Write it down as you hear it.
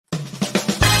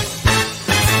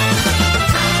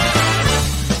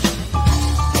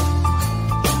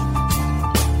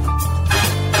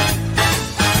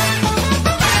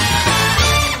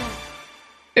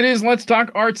is Let's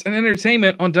Talk Arts and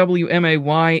Entertainment on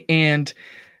WMAY, and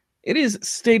it is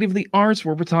State of the Arts,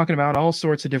 where we're talking about all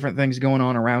sorts of different things going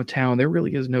on around town. There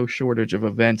really is no shortage of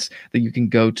events that you can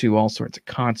go to, all sorts of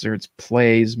concerts,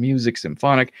 plays, music,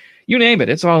 symphonic, you name it.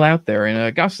 It's all out there,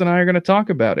 and Gus and I are going to talk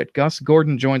about it. Gus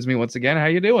Gordon joins me once again. How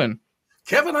you doing?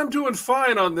 Kevin, I'm doing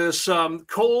fine on this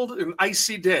cold and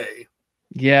icy day.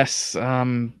 Yes.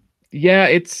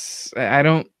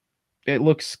 It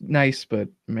looks nice, but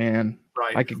man,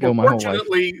 Right. I could go my whole life.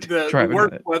 Fortunately, the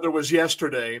worst weather was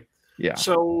yesterday. Yeah.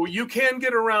 So you can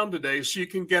get around today, so you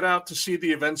can get out to see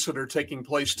the events that are taking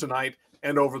place tonight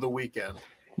and over the weekend.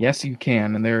 Yes, you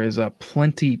can, and there is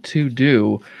plenty to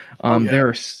do. Yeah. There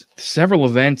are several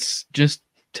events just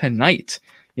tonight,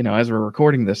 as we're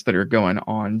recording this, that are going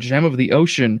on. Gem of the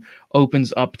Ocean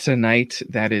opens up tonight.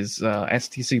 That is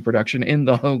STC production in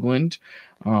the Hoagland.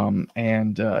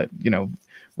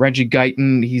 Reggie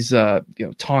Guyton, he's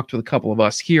talked with a couple of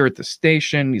us here at the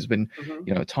station. He's been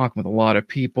talking with a lot of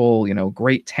people,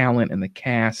 great talent in the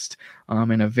cast,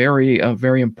 and a very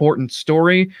important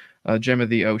story, Gem of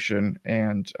the Ocean.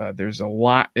 And there's a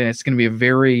lot, and it's going to be a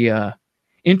very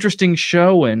interesting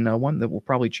show, and one that will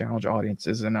probably challenge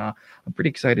audiences, and I'm pretty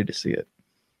excited to see it.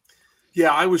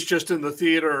 Yeah, I was just in the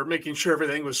theater making sure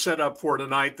everything was set up for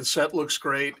tonight. The set looks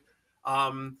great.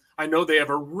 I know they have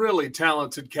a really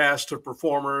talented cast of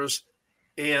performers,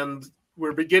 and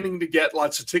we're beginning to get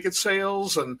lots of ticket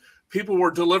sales, and people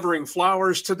were delivering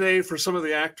flowers today for some of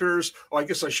the actors. Oh, I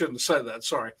guess I shouldn't have said that.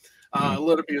 Sorry.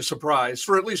 Let it be a surprise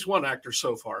for at least one actor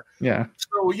so far. Yeah.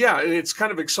 So, yeah, it's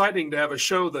kind of exciting to have a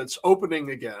show that's opening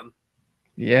again.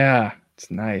 Yeah, it's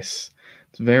nice.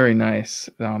 It's very nice.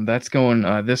 That's going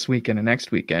this weekend and next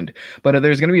weekend. But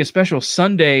there's going to be a special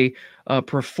Sunday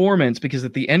performance, because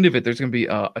at the end of it, there's going to be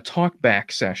a talk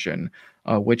back session,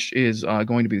 which is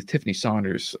going to be with Tiffany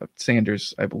Sanders,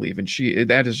 I believe. And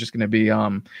that is just going to be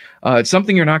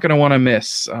something you're not going to want to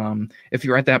miss if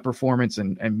you're at that performance,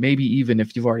 and maybe even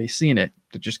if you've already seen it,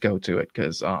 to just go to it,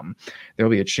 because there'll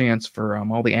be a chance for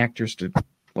all the actors to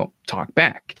talk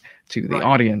back to the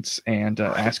audience and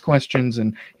ask questions,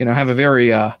 and have a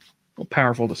very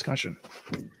powerful discussion.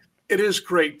 It is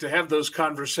great to have those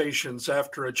conversations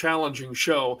after a challenging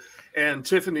show, and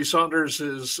Tiffany Saunders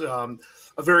is a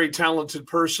very talented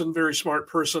person, very smart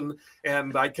person,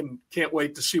 and I can't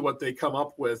wait to see what they come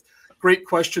up with. Great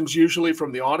questions usually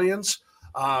from the audience,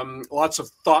 lots of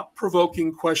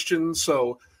thought-provoking questions,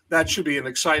 so that should be an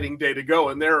exciting day to go.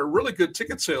 And there are really good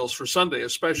ticket sales for Sunday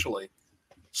especially.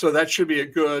 So that should be a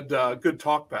good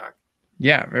talk back.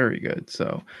 Yeah, very good.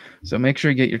 So make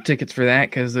sure you get your tickets for that,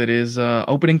 because it is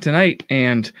opening tonight,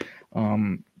 and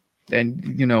once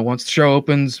the show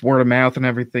opens, word of mouth and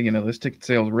everything, those ticket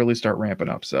sales really start ramping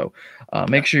up. So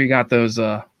make sure you got those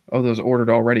ordered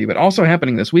already. But also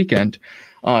happening this weekend,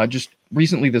 just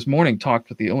recently this morning, talked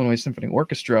with the Illinois Symphony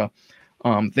Orchestra.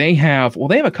 They have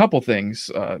a couple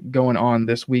things going on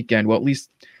this weekend. Well, at least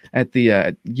at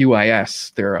the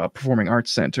UIS, their Performing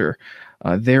Arts Center,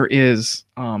 there is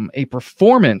a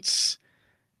performance.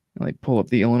 Let me pull up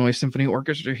the Illinois Symphony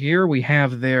Orchestra here. We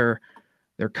have their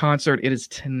concert. It is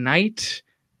tonight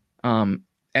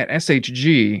at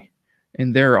SHG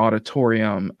in their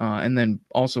auditorium, and then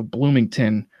also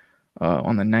Bloomington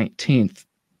on the 19th.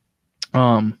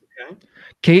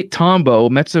 Kate Tombo,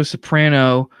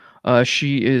 mezzo-soprano.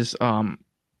 She is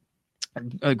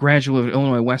a graduate of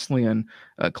Illinois Wesleyan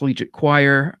Collegiate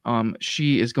Choir.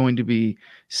 She is going to be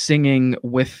singing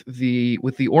with the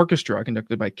orchestra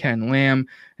conducted by Ken Lamb,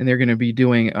 and they're going to be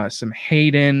doing some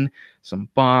Haydn, some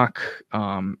Bach,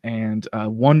 and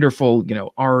wonderful,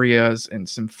 arias and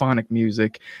symphonic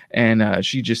music. And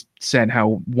she just said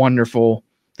how wonderful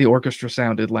the orchestra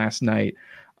sounded last night,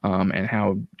 and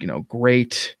how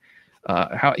great.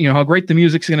 How great the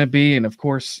music's going to be, and of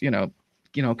course,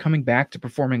 coming back to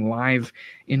performing live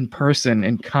in person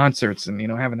in concerts, and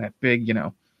having that big,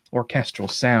 orchestral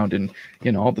sound, and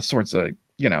all the sorts of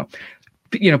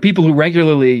people who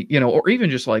regularly, or even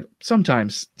just like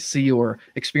sometimes see or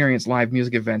experience live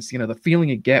music events, the feeling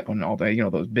you get when all the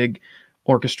those big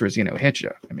orchestras hit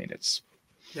you. I mean, it's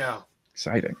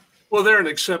exciting. Well, they're an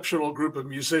exceptional group of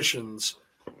musicians.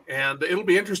 And it'll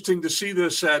be interesting to see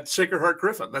this at Sacred Heart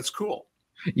Griffin. That's cool.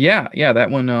 Yeah, that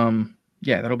one.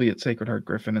 That'll be at Sacred Heart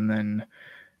Griffin, and then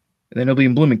it'll be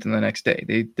in Bloomington the next day.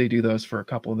 They do those for a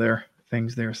couple of their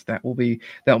things there, so that will be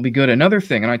good. Another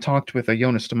thing, and I talked with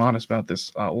Jonas Tomatis about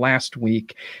this last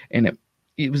week, and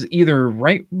it was either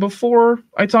right before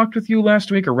I talked with you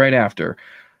last week or right after.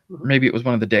 Maybe it was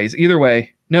one of the days. Either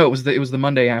way, no, it was the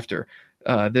Monday after.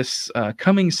 This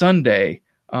coming Sunday,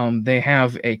 they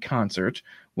have a concert,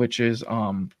 which is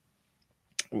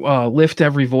Lift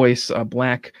Every Voice,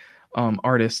 Black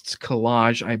Artists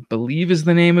Collage, I believe is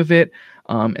the name of it.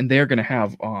 And they're going to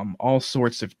have all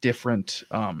sorts of different,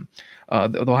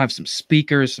 they'll have some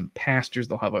speakers, some pastors,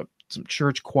 they'll have some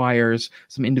church choirs,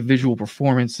 some individual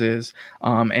performances,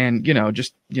 and,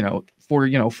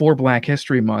 for Black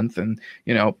History Month, and,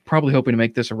 probably hoping to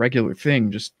make this a regular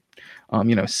thing, just,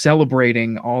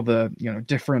 celebrating all the,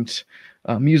 different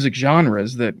music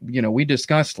genres that, we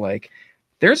discussed. Like,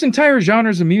 there's entire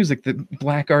genres of music that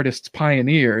Black artists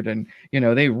pioneered, and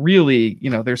they really,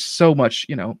 there's so much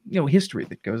history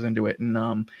that goes into it,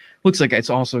 and looks like it's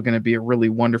also going to be a really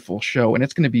wonderful show, and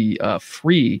it's going to be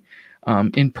free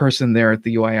in person there at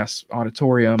the UIS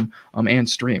auditorium, and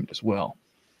streamed as well.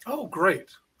 Oh, great.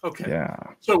 Okay. Yeah.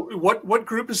 So what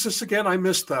group is this again? I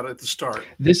missed that at the start.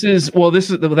 That's going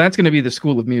to be the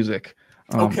School of Music.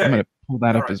 Okay. I'm going to pull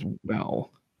that up as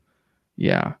well.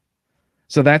 Yeah.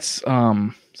 So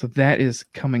that is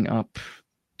coming up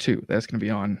too. That's going to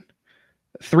be on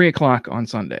 3:00 on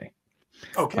Sunday.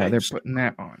 Okay. They're putting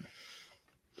that on.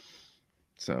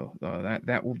 So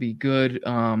that will be good.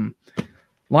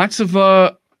 Lots of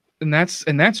and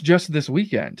that's just this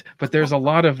weekend. But there's a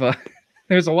lot of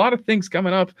things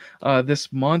coming up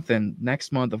this month and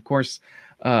next month. Of course,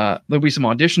 there'll be some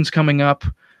auditions coming up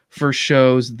for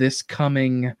shows this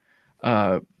coming.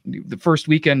 The first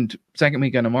weekend, second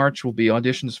weekend of March will be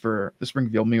auditions for the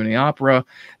Springfield Muni Opera.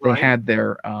 They had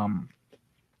their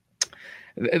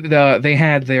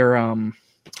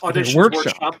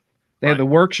workshop. They had the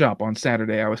workshop on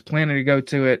Saturday. I was planning to go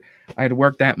to it. I had to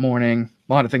work that morning.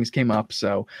 A lot of things came up,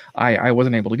 so I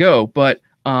wasn't able to go. But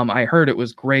I heard it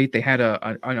was great. They had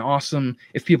an awesome.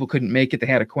 If people couldn't make it, they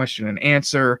had a question and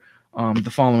answer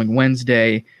the following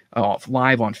Wednesday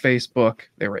live on Facebook.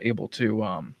 They were able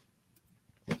to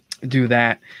do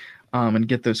that and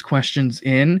get those questions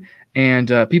in,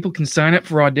 and people can sign up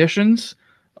for auditions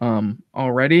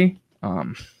already.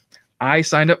 I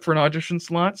signed up for an audition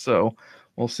slot, so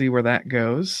we'll see where that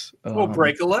goes. We'll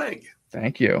break a leg.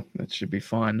 Thank you. That should be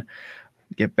fun.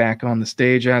 Get back on the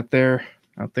stage out there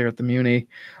at the Muni.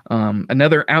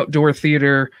 Another outdoor.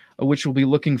 Which will be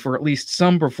looking for at least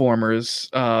some performers,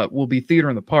 will be Theater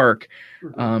in the Park.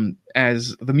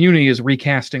 As the Muni is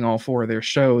recasting all 4 of their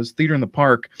shows, Theater in the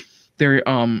Park, they're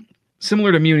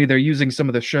similar to Muni, they're using some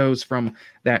of the shows from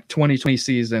that 2020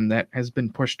 season that has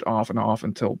been pushed off and off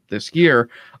until this year.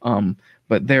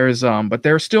 But there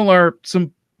still are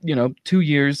some, 2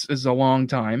 years is a long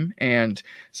time, and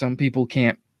some people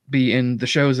can't be in the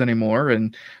shows anymore.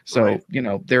 And so,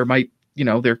 there might,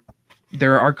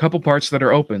 there are a couple parts that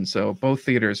are open, so both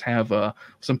theaters have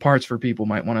some parts for people who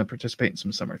might want to participate in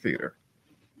some summer theater.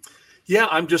 Yeah,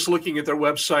 I'm just looking at their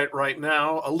website right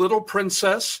now. A Little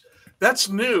Princess, that's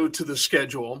new to the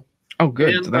schedule. Oh,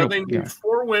 good. And So they need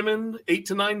 4 women, 8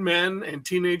 to 9 men, and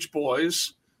teenage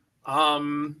boys.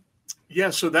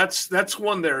 So that's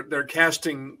one they're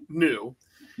casting new.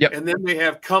 Yep. And then they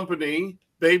have Company,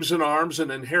 Babes in Arms,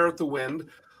 and Inherit the Wind.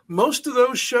 Most of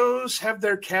those shows have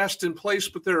their cast in place,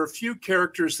 but there are a few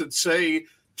characters that say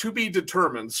to be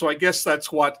determined. So I guess that's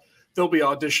what they'll be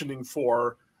auditioning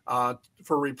for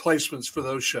replacements for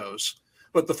those shows.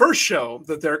 But the first show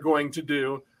that they're going to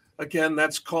do, again,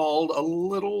 that's called A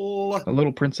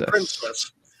Little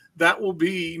Princess. That will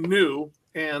be new.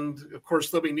 And of course,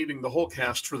 they'll be needing the whole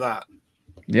cast for that.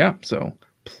 Yeah. So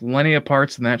plenty of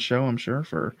parts in that show, I'm sure,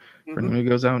 for anyone who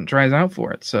goes out and tries out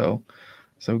for it. So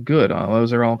good.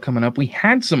 Those are all coming up. We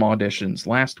had some auditions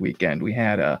last weekend. We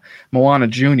had Moana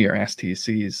Jr.,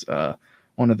 STC's,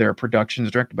 one of their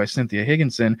productions directed by Cynthia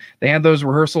Higginson. They had those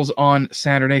rehearsals on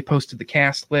Saturday, posted the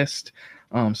cast list.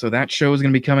 So that show is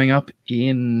going to be coming up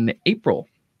in April,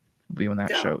 will be when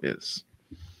that show is.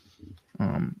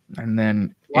 And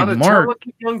then a lot in of March,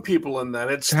 talented young people in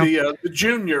that. It's the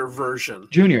junior version.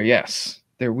 Junior, yes.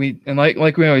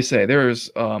 Like we always say,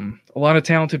 there's a lot of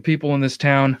talented people in this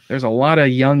town. There's a lot of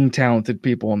young talented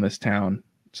people in this town.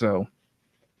 So,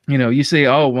 you say,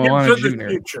 oh, well, I'm a junior.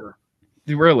 Future.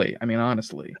 Really, I mean,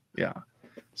 honestly, yeah.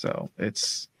 So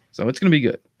it's going to be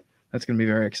good. That's going to be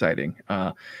very exciting.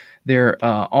 They're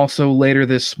also later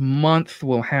this month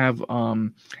we'll have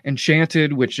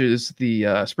Enchanted, which is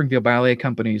the Springfield Ballet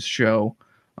Company's show.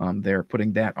 They're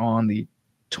putting that on the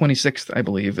 26th, I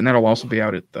believe, and that'll also be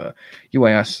out at the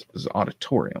UIS's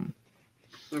auditorium.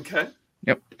 Okay.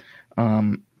 Yep.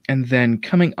 And then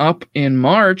coming up in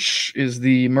March is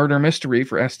the Murder Mystery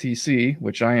for STC,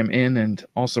 which I am in and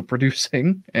also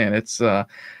producing. And it's Do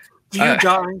you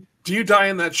die? Do you die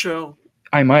in that show?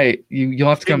 I might. You'll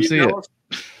have to come see it.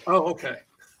 Oh, okay.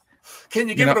 Can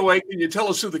you give it away? Can you tell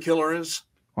us who the killer is?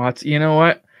 Well, you know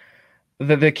what?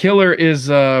 The killer is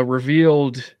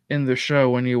revealed in the show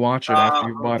when you watch it after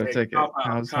you've bought a Okay. ticket.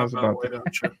 How's about Why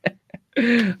don't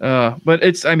you? that? But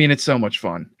it's so much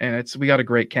fun, and we got a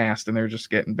great cast, and they're just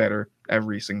getting better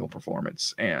every single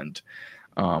performance, and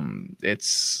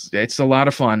it's a lot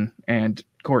of fun. And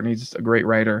Courtney's a great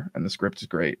writer, and the script is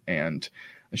great, and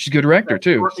she's a good director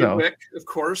too. Courtney So Wick, of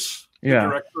course, the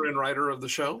director and writer of the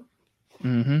show.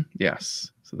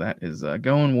 Yes, so that is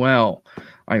going well,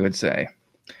 I would say.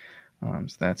 So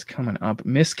that's coming up.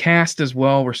 Miscast as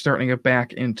well. We're starting to get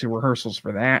back into rehearsals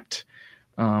for that.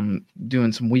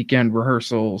 Doing some weekend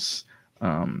rehearsals,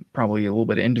 probably a little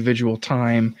bit of individual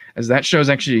time, as that show's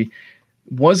actually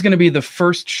was going to be the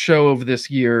first show of this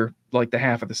year, like the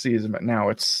half of the season, but now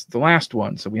it's the last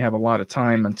one, so we have a lot of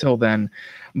time until then.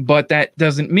 But that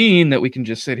doesn't mean that we can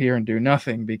just sit here and do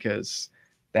nothing, because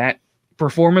that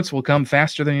performance will come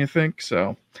faster than you think.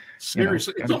 So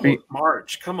seriously, it's almost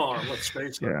March. Come on, let's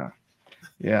face it.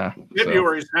 Yeah.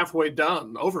 February's halfway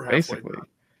done, over halfway basically done.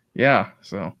 Yeah.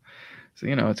 So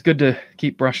it's good to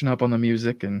keep brushing up on the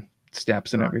music and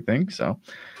steps and everything. So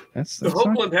that's the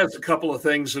Hoagland has a couple of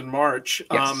things in March.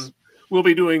 Yes. We'll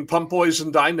be doing Pump Boys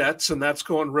and Dinettes, and that's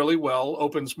going really well.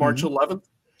 Opens March 11th,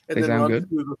 and then runs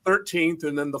through the 13th,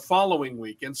 and then the following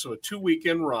weekend. So a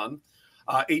 2-weekend run.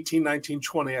 18, 19,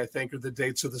 20, I think, are the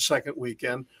dates of the second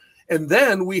weekend. And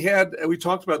then we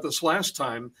talked about this last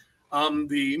time.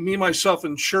 The Me, Myself,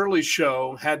 and Shirley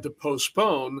show had to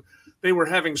postpone. They were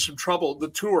having some trouble. The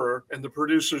tour and the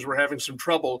producers were having some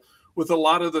trouble with a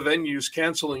lot of the venues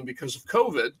canceling because of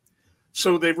COVID.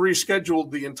 So they've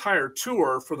rescheduled the entire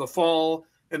tour for the fall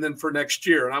and then for next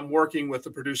year. And I'm working with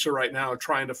the producer right now,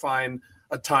 trying to find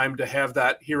a time to have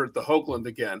that here at the Hoagland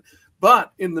again.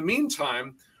 But in the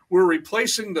meantime, we're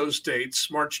replacing those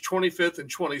dates, March 25th and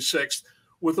 26th,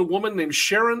 with a woman named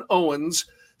Sharon Owens.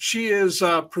 She is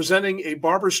presenting a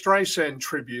Barbra Streisand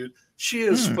tribute. She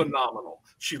is phenomenal.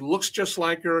 She looks just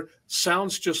like her,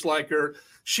 sounds just like her.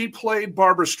 She played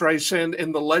Barbra Streisand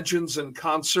in the Legends in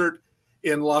concert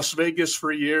in Las Vegas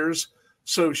for years.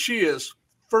 So she is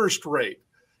first rate.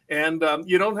 And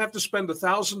you don't have to spend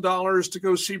 $1,000 to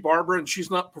go see Barbra, and she's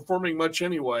not performing much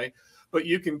anyway. But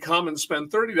you can come and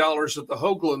spend $30 at the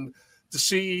Hoagland to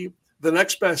see the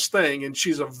next best thing. And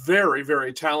she's a very,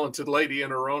 very talented lady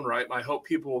in her own right. And I hope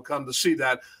people will come to see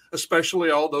that, especially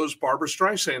all those Barbra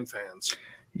Streisand fans.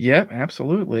 Yep,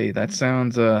 absolutely. That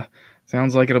sounds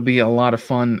like it'll be a lot of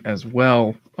fun as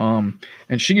well. And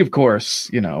she, of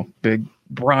course, big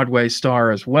Broadway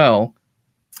star as well.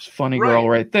 Funny girl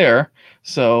right there.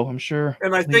 So I'm sure.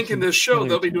 And I think in this show,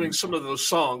 they'll be doing some of the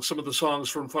songs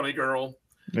from Funny Girl.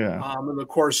 Yeah. And of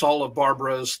course, all of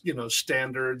Barbra's,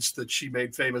 standards that she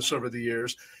made famous over the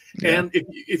years. Yeah. And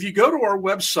if you go to our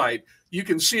website, you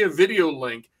can see a video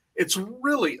link. It's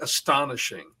really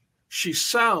astonishing. She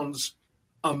sounds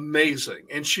amazing,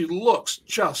 and she looks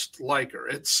just like her.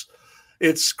 It's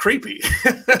creepy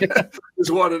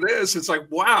is what it is. It's like,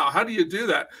 wow, how do you do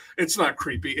that? It's not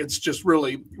creepy. It's just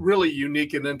really, really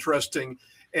unique and interesting.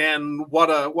 And what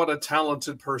a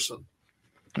talented person.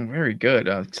 Very good.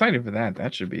 Excited for that.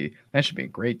 That should be a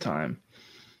great time.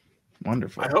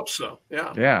 Wonderful. I hope so.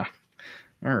 Yeah. Yeah.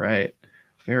 All right.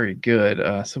 Very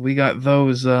good. So we got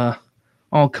those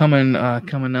all coming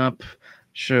up,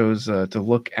 shows to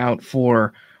look out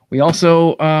for. We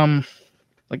also,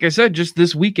 like I said, just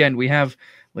this weekend we have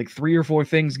like 3 or 4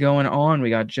 things going on. We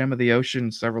got Gem of the Ocean,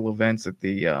 several events at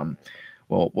the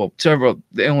the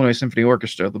Illinois Symphony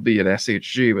Orchestra. They'll be at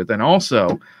SHG, but then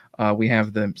also we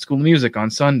have the School of Music on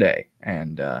Sunday,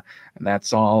 and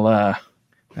that's all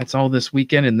this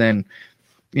weekend. And then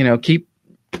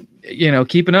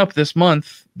keeping up this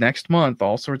month, next month,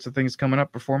 all sorts of things coming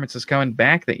up, performances coming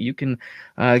back that you can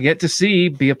get to see,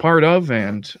 be a part of,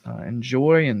 and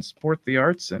enjoy and support the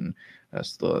arts in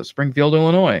Springfield,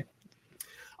 Illinois.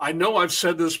 I know I've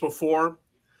said this before,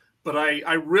 but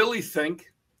I really think,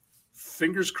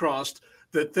 fingers crossed,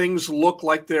 that things look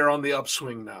like they're on the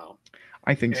upswing now.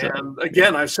 I think so. And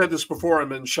again, I've said this before and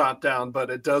been shot down,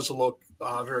 but it does look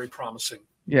very promising.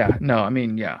 Yeah. No, I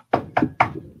mean, yeah.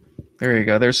 There you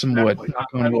go. There's some wood. I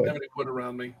don't have any wood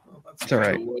around me. That's all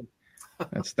right.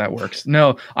 That works.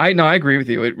 No, I agree with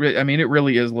you. It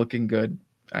really is looking good.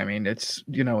 I mean, it's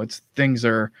things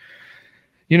are,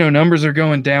 numbers are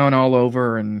going down all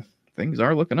over, and things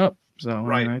are looking up. So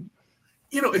right.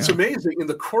 It's amazing. In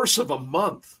the course of a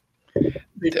month,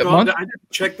 they've gone down. I didn't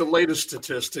check the latest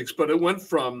statistics, but it went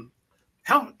from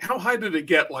how high did it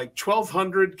get? Like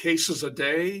 1,200 cases a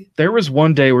day? There was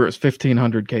one day where it was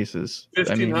 1,500 cases.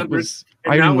 1,500.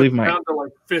 I didn't leave my down to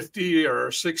like 50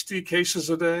 or 60 cases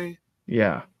a day.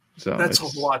 Yeah. So that's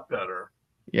a lot better.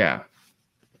 Yeah.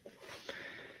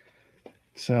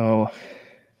 So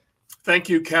thank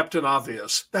you, Captain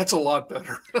Obvious. That's a lot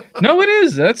better. no, it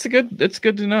is. That's good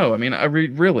to know. I mean, I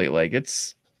really like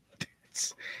it's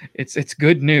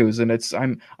good news, and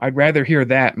I'd rather hear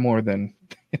that more than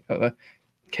the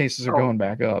cases are going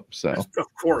back up. So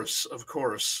of course.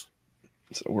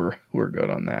 So we're good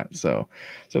on that. So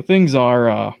things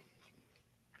are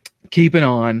keeping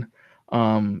on.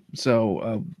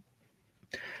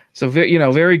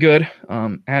 Very good.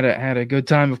 Had a good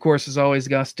time, of course, as always,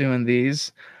 Gus, doing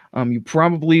these. You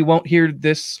probably won't hear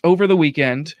this over the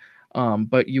weekend,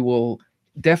 but you will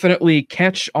definitely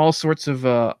catch all sorts of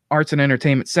arts and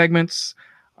entertainment segments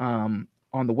on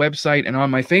the website and on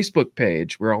my Facebook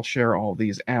page, where I'll share all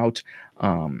these out.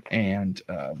 And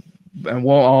we'll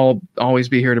all always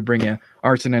be here to bring you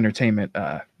arts and entertainment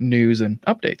news and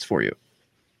updates for you.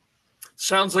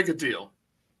 Sounds like a deal.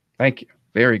 Thank you.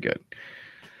 Very good.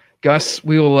 Gus,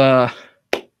 we will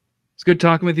it's good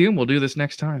talking with you, and we'll do this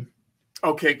next time.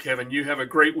 Okay, Kevin, you have a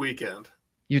great weekend.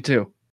 You too.